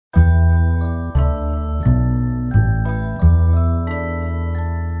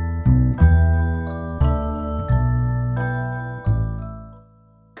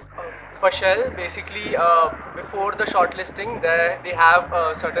for Shell, basically before the shortlisting, they have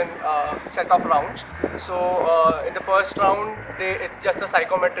a certain set of rounds. So in the first round, it's just a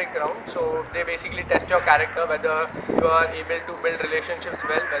psychometric round. So they basically test your character, whether you are able to build relationships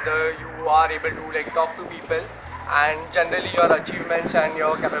well, whether you are able to like talk to people, and generally your achievements and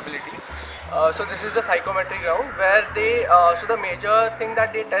your capability. So this is the psychometric round where so the major thing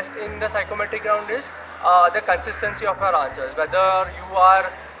that they test in the psychometric round is the consistency of your answers, whether you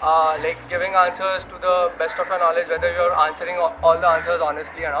are like giving answers to the best of your knowledge, whether you're answering all the answers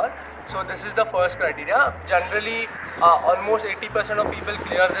honestly and all. So this is the first criteria. Generally almost 80% of people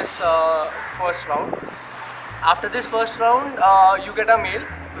clear this first round. After this first round, you get a mail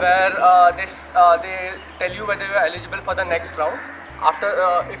where they tell you whether you are eligible for the next round. After,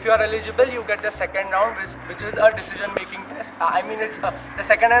 if you are eligible, you get the second round, which is a decision-making test. I mean, it's the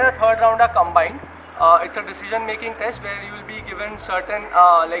second and the third round are combined. It's a decision-making test where you will be given certain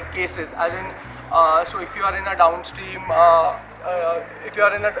like cases, as in, so if you are in a downstream, if you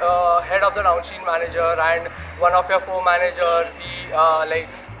are in a head of the downstream manager and one of your co-manager,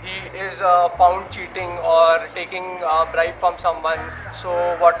 he is found cheating or taking bribe from someone, so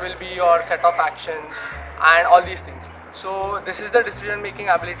what will be your set of actions and all these things. So this is the decision making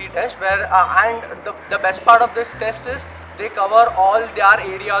ability test where and the best part of this test is they cover all their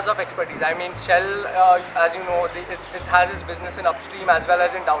areas of expertise. I mean, Shell, as you know, it has its business in upstream as well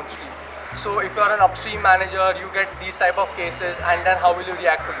as in downstream. So if you are an upstream manager, you get these type of cases, and then how will you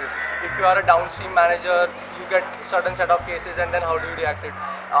react to this? If you are a downstream manager, you get certain set of cases, and then how do you react to it?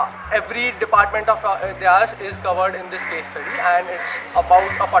 Every department of theirs is covered in this case study, and it's about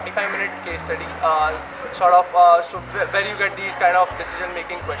a 45-minute case study, so where you get these kind of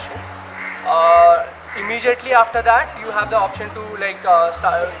decision-making questions. Immediately after that, you have the option to like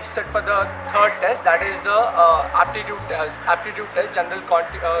sit for the third test, that is the aptitude test. General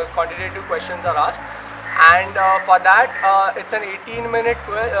quantitative questions are asked, and for that it's an 18-minute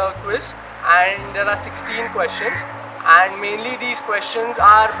quiz, and there are 16 questions. And mainly these questions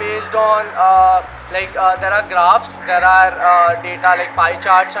are based on there are graphs, there are data like pie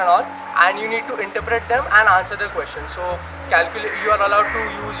charts and all, and you need to interpret them and answer the question. So you are allowed to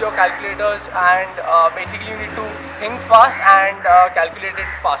use your calculators, and basically you need to think fast and calculate it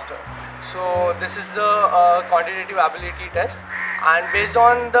faster. So this is the quantitative ability test, and based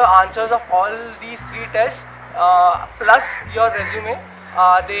on the answers of all these three tests plus your resume,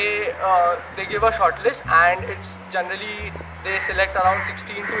 they give a shortlist, and it's generally they select around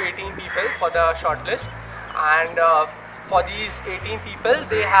 16 to 18 people for the shortlist, and for these 18 people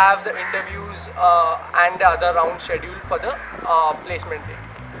they have the interviews and the other round scheduled for the placement day.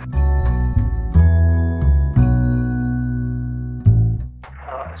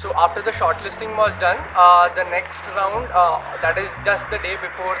 So after the shortlisting was done, the next round, that is just the day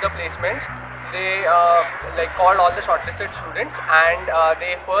before the placements, they called all the shortlisted students, and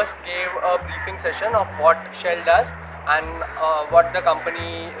they first gave a briefing session of what Shell does and what the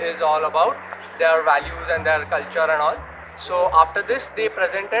company is all about, their values and their culture and all. So after this, they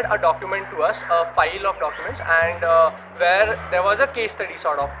presented a document to us, a file of documents, and where there was a case study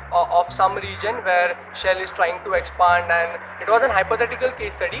of some region where Shell is trying to expand, and it was a hypothetical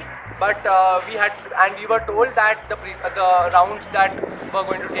case study, but we were told that the rounds that were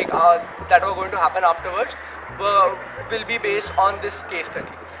going to happen afterwards will be based on this case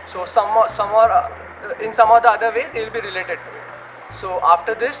study. So in some or the other way they will be related to it. So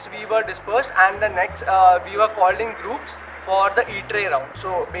after this we were dispersed, and the next we were called in groups for the E-tray round.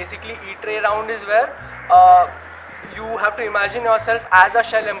 So basically E-tray round is where you have to imagine yourself as a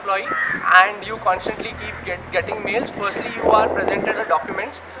Shell employee, and you constantly keep getting mails. Firstly, you are presented the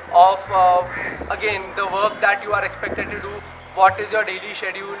documents of again the work that you are expected to do. What is your daily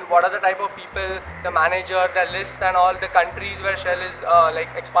schedule? What are the type of people, the manager, the lists and all, the countries where Shell is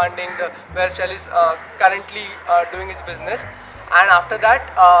expanding, where Shell is currently doing its business. And after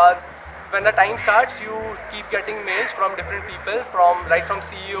that, when the time starts, you keep getting mails from different people, right from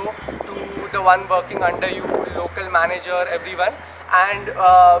CEO to the one working under you, local manager, everyone. And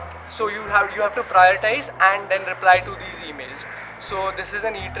so you have to prioritize and then reply to these emails. So this is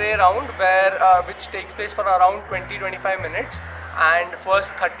an E-tray round where which takes place for around 20-25 minutes, and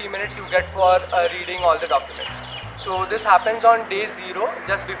first 30 minutes you get for reading all the documents. So this happens on day 0,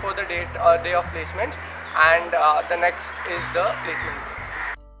 just before the day of placements, and the next is the placement day.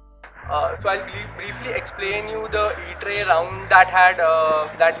 So I'll briefly explain you the E-tray round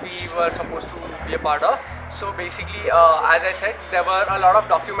that we were supposed to be a part of. So basically, as I said, there were a lot of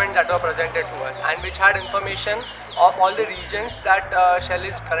documents that were presented to us, and which had information of all the regions that Shell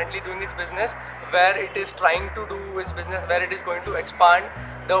is currently doing its business, where it is trying to do its business, where it is going to expand,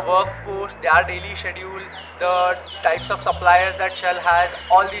 the workforce, their daily schedule, the types of suppliers that Shell has,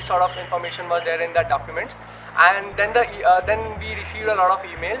 all these sort of information was there in the documents. And then then we received a lot of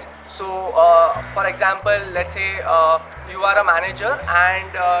emails. So for example, let's say you are a manager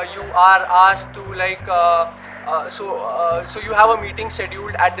and you are asked to so you have a meeting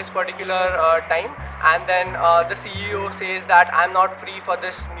scheduled at this particular time, and then the CEO says that I'm not free for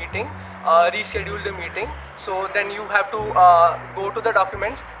this meeting, reschedule the meeting. So then you have to go to the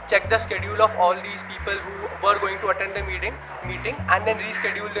documents, check the schedule of all these people who were going to attend the meeting and then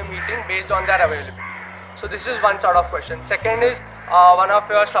reschedule the meeting based on their availability. So this is one sort of question. Second is one of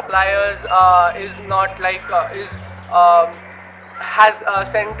your suppliers is not like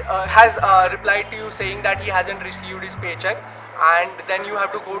has replied to you saying that he hasn't received his paycheck, and then you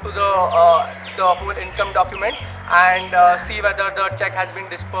have to go to the whole income document and see whether the check has been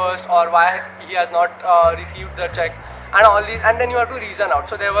dispersed or why he has not received the check, and all these, and then you have to reason out.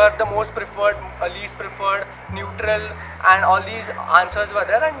 So there were the most preferred, least preferred, neutral, and all these answers were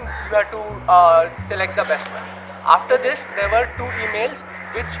there, and you had to select the best one. After this, there were 2 emails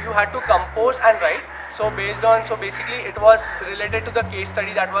which you had to compose and write. So basically it was related to the case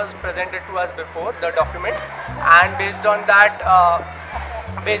study that was presented to us before the document, and based on that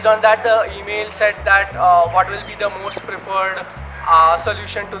the email said that what will be the most preferred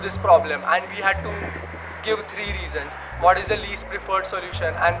solution to this problem, and we had to give 3 reasons. What is the least preferred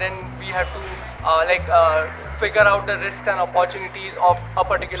solution, and then we have to figure out the risks and opportunities of a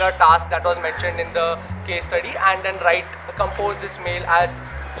particular task that was mentioned in the case study, and then compose this mail as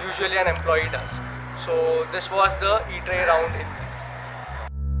usually an employee does. So this was the E-tray round in brief.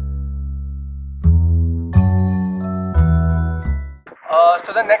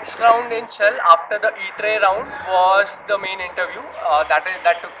 So the next round in Shell after the E-tray round was the main interview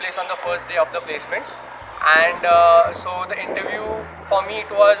that took place on the first day of the placements. And so the interview, for me, it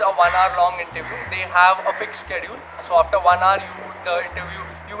was a 1 hour long interview. They have a fixed schedule. So after 1 hour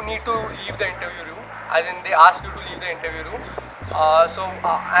you need to leave the interview room, as in they ask you to leave the interview room.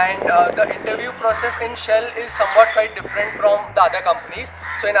 The interview process in Shell is somewhat quite different from the other companies.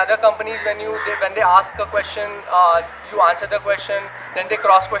 So in other companies, when they ask a question, you answer the question, then they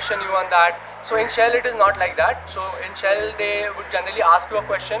cross question you on that. So in Shell it is not like that. So in Shell they would generally ask you a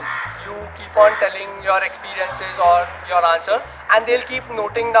question, you keep on telling your experiences or your answer, and they'll keep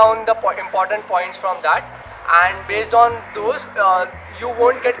noting down the important points from that, and based on those you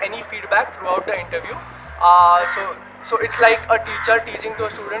won't get any feedback throughout the interview. So it's like a teacher teaching to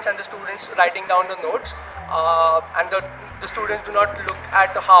students and the students writing down the notes, and the students do not look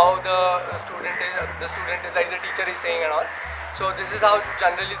at how the student is like the teacher is saying and all. So this is how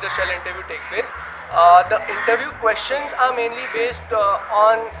generally the Shell interview takes place. The interview questions are mainly based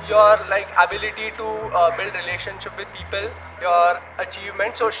on your ability to build relationship with people, your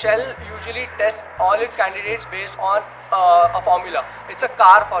achievement. So Shell usually tests all its candidates based on a formula. It's a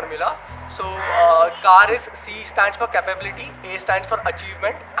CAR formula. So CAR is C stands for capability, A stands for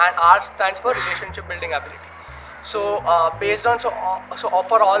achievement, and R stands for relationship building ability. So based on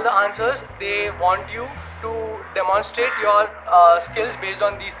for all the answers, they want you to demonstrate your skills based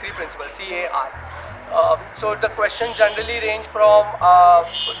on these 3 principles, CAR. So the questions generally range from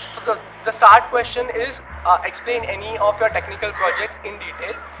the start question is explain any of your technical projects in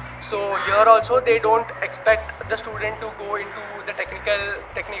detail. So here also they don't expect the student to go into the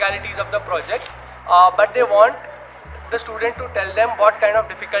technicalities of the project, but they want the student to tell them what kind of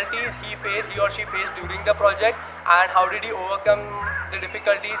difficulties he or she faced during the project, and how did he overcome the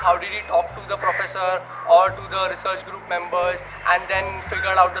difficulties, how did he talk to the professor or to the research group members, and then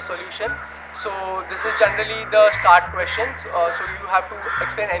figured out the solution. So this is generally the start questions. So you have to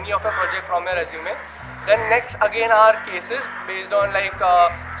explain any of your project from your resume. Then next again are cases based on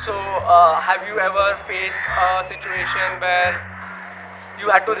have you ever faced a situation where you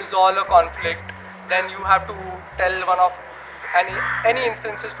had to resolve a conflict? Then you have to tell one of any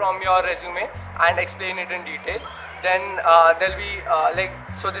instances from your resume and explain it in detail. Then there'll be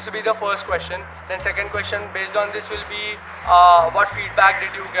so this will be the first question. Then second question based on this will be what feedback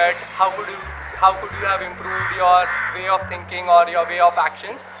did you get? How could you have improved your way of thinking or your way of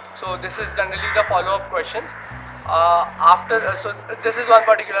actions? So this is generally the follow-up questions. So this is one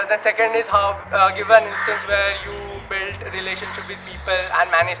particular. Then second is how give an instance where you built relationship with people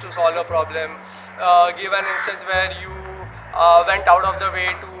and managed to solve a problem. Give an instance where you went out of the way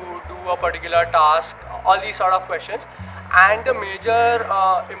to do a particular task. All these sort of questions. And the major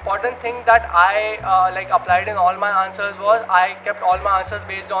important thing that I applied in all my answers was I kept all my answers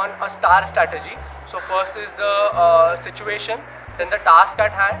based on a STAR strategy. So first is the situation, then the task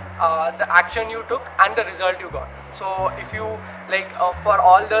at hand, the action you took, and the result you got. So if you for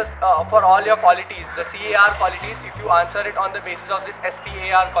all your qualities, the CAR qualities, if you answer it on the basis of this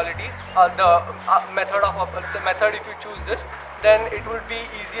STAR qualities, the method, if you choose this, then it would be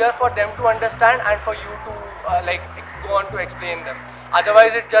easier for them to understand and for you to go on to explain them.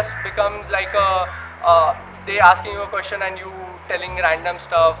 Otherwise, it just becomes like they asking you a question and you telling random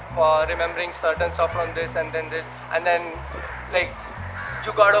stuff, remembering certain stuff from this and then this, and then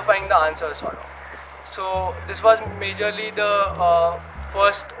jugadifying the answers sort of. So this was majorly the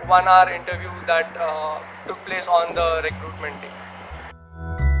first 1 hour interview that took place on the recruitment day.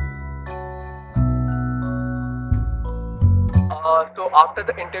 So after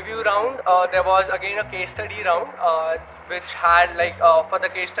the interview round, there was again a case study round, which had for the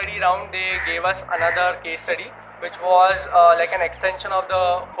case study round they gave us another case study, which was like an extension of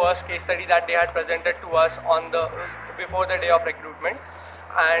the first case study that they had presented to us on before the day of recruitment.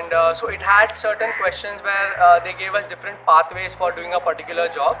 And so it had certain questions where they gave us different pathways for doing a particular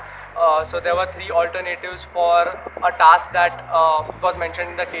job. So there were 3 alternatives for a task that was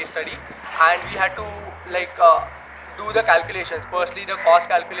mentioned in the case study, and we had to do the calculations. Firstly, the cost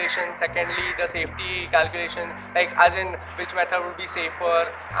calculation. Secondly, the safety calculation, as in which method would be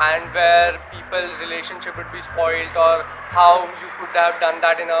safer and where people's relationship would be spoiled, or how you could have done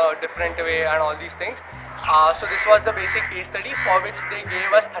that in a different way, and all these things. So this was the basic case study, for which they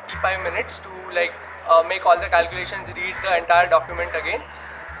gave us 35 minutes to make all the calculations, read the entire document again.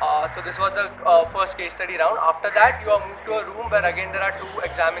 So this was the first case study round. After that, you are moved to a room where again there are 2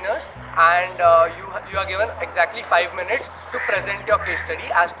 examiners, and you are given exactly 5 minutes to present your case study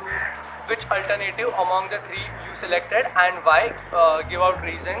as to which alternative among the 3 you selected and why. Give out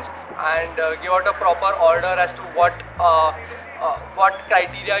reasons and give out a proper order as to what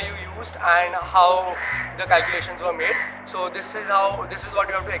criteria you used and how the calculations were made. So this is what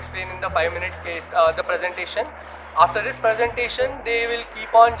you have to explain in the 5-minute case, the presentation. After this presentation, they will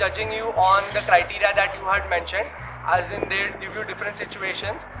keep on judging you on the criteria that you had mentioned, as in they will give you different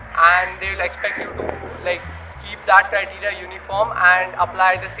situations and they will expect you to keep that criteria uniform and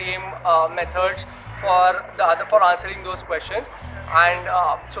apply the same methods for answering those questions. And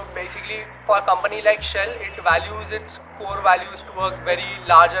so basically, for a company like Shell, it values its core values to a very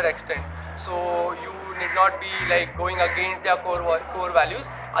larger extent. So you need not be going against their core values,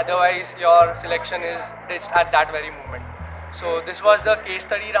 otherwise your selection is ditched at that very moment. So this was the case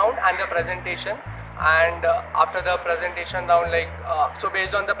study round and the presentation. And after the presentation round, so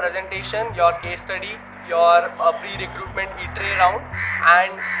based on the presentation, your case study, your pre-recruitment e-tray round,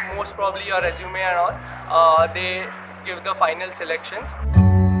 and most probably your resume and all, they give the final selections.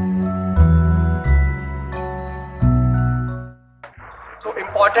 So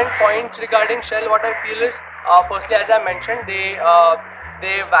important points regarding Shell, what I feel is, firstly, as I mentioned,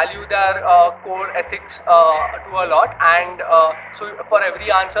 they value their core ethics to a lot, and so for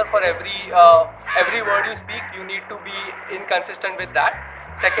every answer, for every word you speak, you need to be inconsistent with that.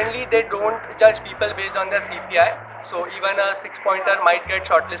 Secondly, they don't judge people based on their CPI. So even a 6-pointer might get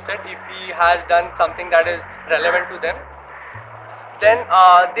shortlisted if he has done something that is relevant to them. Then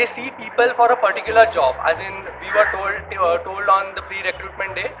they see people for a particular job, as in we were told on the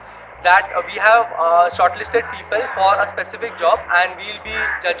pre-recruitment day that we have shortlisted people for a specific job, and we will be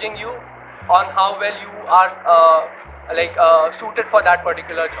judging you on how well you are suited for that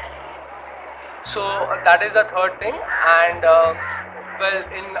particular job. So that is the third thing. And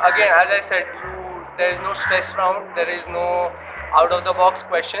again, as I said, there is no stress round, there is no out of the box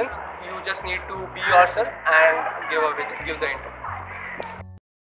questions. You just need to be yourself and give the interview.